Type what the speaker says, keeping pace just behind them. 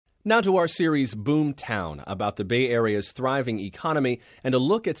Now to our series Boomtown, about the Bay Area's thriving economy and a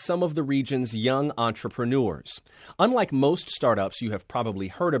look at some of the region's young entrepreneurs. Unlike most startups you have probably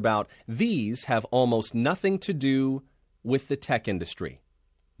heard about, these have almost nothing to do with the tech industry.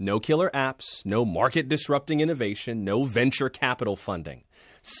 No killer apps, no market-disrupting innovation, no venture capital funding.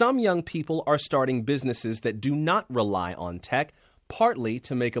 Some young people are starting businesses that do not rely on tech, partly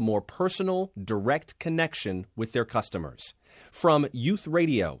to make a more personal, direct connection with their customers. From Youth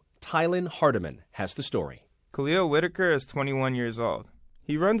Radio, Tylyn Hardamon has the story. Khalil Whitaker is 21 years old.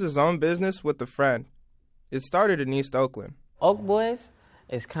 He runs his own business with a friend. It started in East Oakland. Oak Boys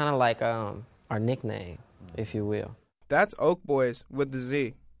is kind of like our nickname, if you will. That's Oak Boys with the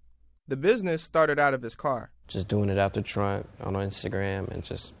Z. The business started out of his car. Just doing it out the trunk on Instagram and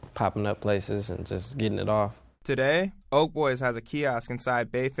just popping up places and just getting it off. Today, Oak Boys has a kiosk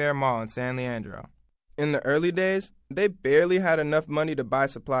inside Bayfair Mall in San Leandro. In the early days, they barely had enough money to buy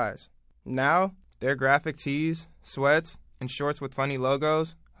supplies. Now, their graphic tees, sweats, and shorts with funny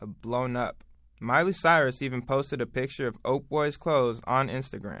logos have blown up. Miley Cyrus even posted a picture of Oak Boys clothes on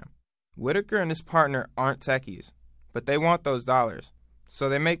Instagram. Whitaker and his partner aren't techies, but they want those dollars, so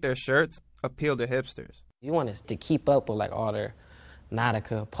they make their shirts appeal to hipsters. You want it to keep up with like all their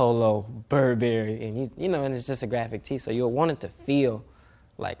Nautica, Polo, Burberry, and and it's just a graphic tee, so you'll want it to feel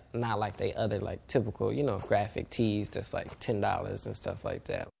like not like they other like typical, graphic tees that's like $10 and stuff like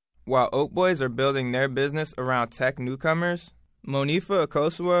that. While Oak Boys are building their business around tech newcomers, Monifa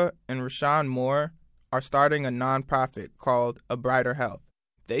Akosua and Rashawn Moore are starting a nonprofit called A Brighter Health.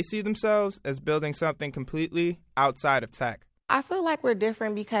 They see themselves as building something completely outside of tech. I feel like we're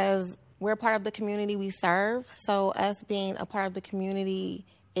different because we're part of the community we serve. So us being a part of the community,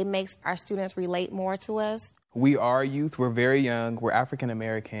 it makes our students relate more to us. We are youth. We're very young. We're African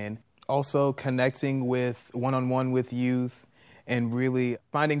American. Also connecting with one-on-one with youth and really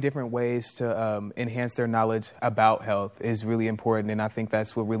finding different ways to enhance their knowledge about health is really important. And I think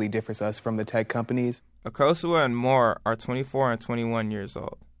that's what really differs us from the tech companies. Akosua and Moore are 24 and 21 years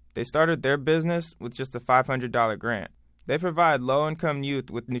old. They started their business with just a $500 grant. They provide low-income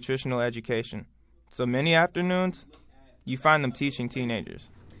youth with nutritional education. So many afternoons, you find them teaching teenagers.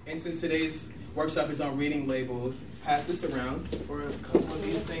 And since today's workshop is on reading labels, pass this around, or a couple of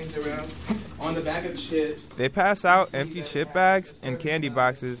these things around. On the bag of chips. They pass out empty chip bags and candy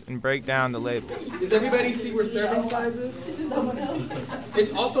boxes and break down the labels. Does everybody see where serving size is?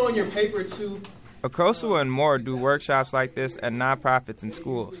 It's also on your paper, too. Akosua and Moore do workshops like this at nonprofits and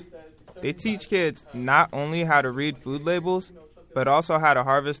schools. They teach kids not only how to read food labels, but also how to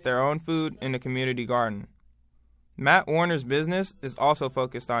harvest their own food in a community garden. Matt Warner's business is also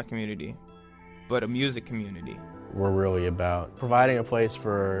focused on community, but a music community. We're really about providing a place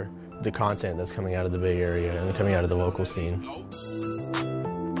for the content that's coming out of the Bay Area and coming out of the local scene.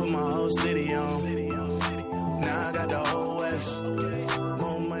 Put my whole city on. Now I got the whole West.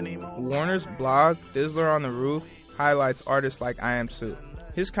 More money, more. Warner's blog, Dizzler on the Roof, highlights artists like I Am Sue.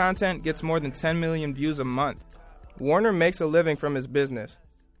 His content gets more than 10 million views a month. Warner makes a living from his business,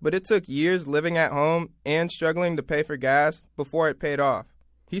 but it took years living at home and struggling to pay for gas before it paid off.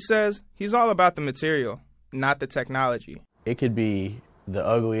 He says he's all about the material, not the technology. It could be the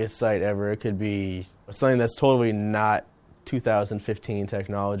ugliest site ever. It could be something that's totally not 2015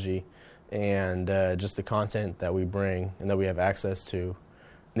 technology, and just the content that we bring and that we have access to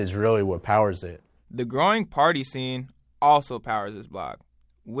is really what powers it. The growing party scene also powers his blog.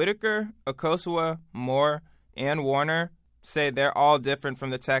 Whitaker, Akosua, Moore, and Warner say they're all different from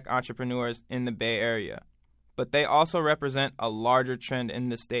the tech entrepreneurs in the Bay Area, but they also represent a larger trend in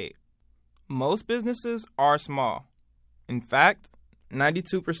the state. Most businesses are small. In fact,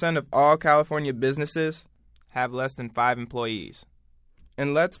 92% of all California businesses have less than 5 employees.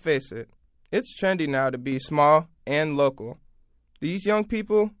 And let's face it, it's trendy now to be small and local. These young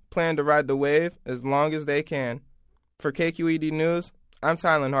people plan to ride the wave as long as they can. For KQED News, I'm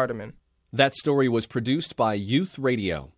Tylyn Hardamon. That story was produced by Youth Radio.